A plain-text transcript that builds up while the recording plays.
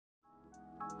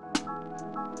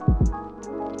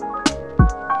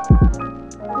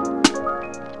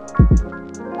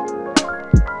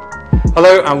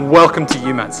Hello and welcome to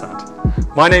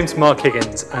EUMETSAT. My name's Mark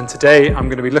Higgins and today I'm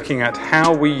going to be looking at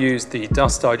how we use the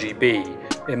dust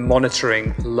RGB in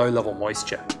monitoring low-level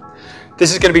moisture.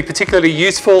 This is going to be particularly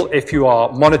useful if you are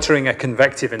monitoring a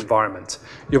convective environment.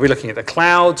 You'll be looking at the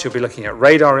clouds, you'll be looking at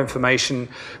radar information,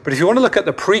 but if you want to look at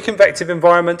the pre-convective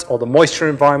environment or the moisture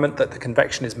environment that the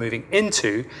convection is moving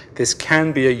into, this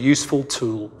can be a useful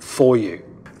tool for you.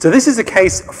 So this is a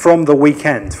case from the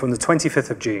weekend, from the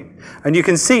 25th of June. And you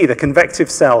can see the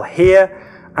convective cell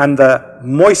here and the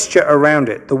moisture around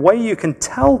it. The way you can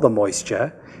tell the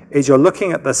moisture is you're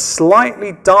looking at the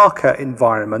slightly darker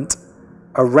environment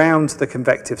around the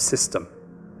convective system.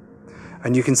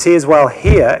 And you can see as well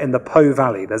here in the Po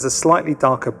Valley, there's a slightly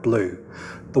darker blue.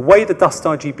 The way the dust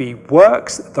RGB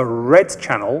works, the red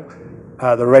channel,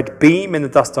 the red beam in the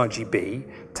dust RGB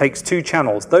takes two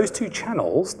channels. Those two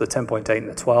channels, the 10.8 and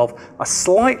the 12, are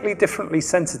slightly differently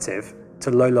sensitive to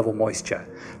low-level moisture.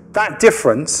 That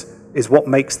difference is what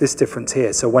makes this difference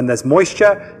here. So when there's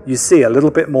moisture, you see a little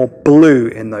bit more blue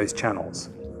in those channels.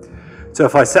 So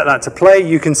if I set that to play,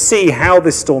 you can see how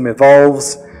this storm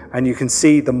evolves, and you can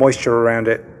see the moisture around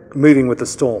it moving with the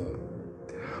storm.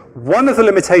 One of the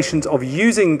limitations of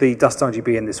using the dust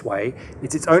RGB in this way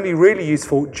is it's only really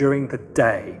useful during the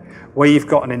day, where you've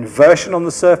got an inversion on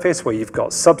the surface, where you've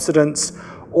got subsidence,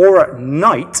 or at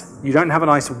night, you don't have a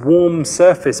nice warm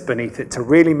surface beneath it to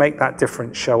really make that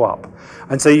difference show up.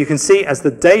 And so you can see as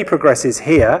the day progresses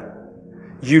here,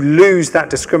 you lose that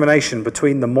discrimination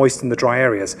between the moist and the dry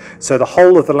areas. So the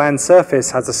whole of the land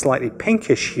surface has a slightly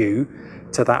pinkish hue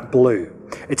to that blue.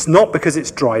 It's not because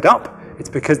it's dried up, it's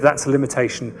because that's a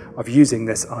limitation of using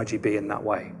this RGB in that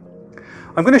way.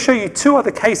 I'm going to show you two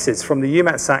other cases from the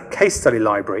EUMETSAT case study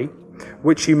library,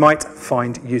 which you might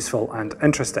find useful and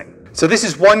interesting. So this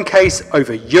is one case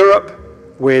over Europe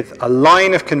with a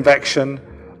line of convection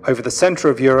over the center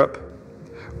of Europe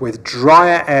with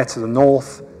drier air to the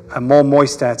north and more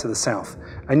moist air to the south.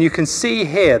 And you can see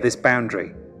here this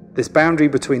boundary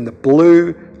between the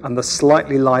blue and the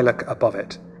slightly lilac above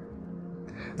it.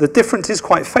 The difference is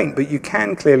quite faint, but you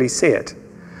can clearly see it.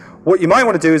 What you might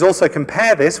want to do is also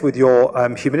compare this with your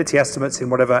humidity estimates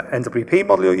in whatever NWP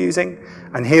model you're using.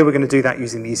 And here we're going to do that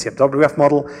using the ECFWF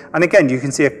model. And again, you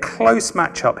can see a close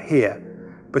matchup here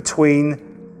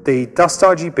between the dust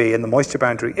RGB and the moisture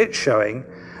boundary it's showing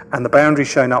and the boundary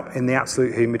shown up in the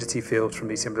absolute humidity field from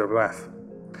ECFWF.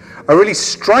 A really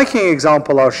striking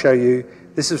example I'll show you,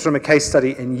 this is from a case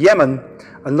study in Yemen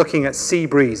and looking at sea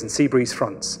breeze and sea breeze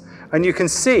fronts. And you can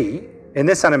see in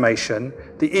this animation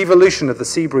the evolution of the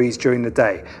sea breeze during the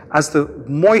day. As the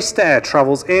moist air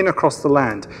travels in across the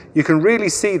land, you can really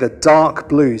see the dark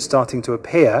blue starting to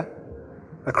appear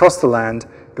across the land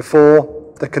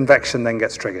before the convection then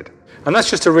gets triggered. And that's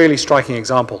just a really striking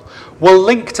example. We'll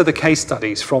link to the case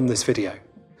studies from this video.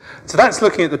 So that's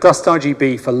looking at the dust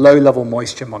RGB for low-level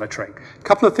moisture monitoring. A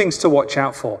couple of things to watch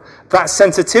out for. That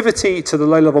sensitivity to the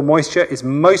low-level moisture is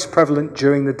most prevalent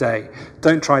during the day.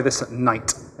 Don't try this at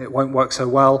night. It won't work so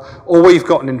well. Or we've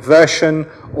got an inversion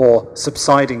or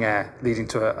subsiding air leading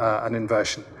to an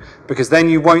inversion, because then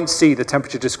you won't see the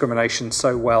temperature discrimination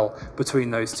so well between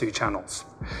those two channels.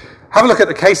 Have a look at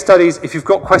the case studies. If you've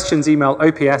got questions, email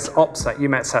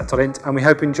ops@eumetsat.int, and we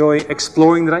hope you enjoy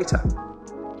exploring the data.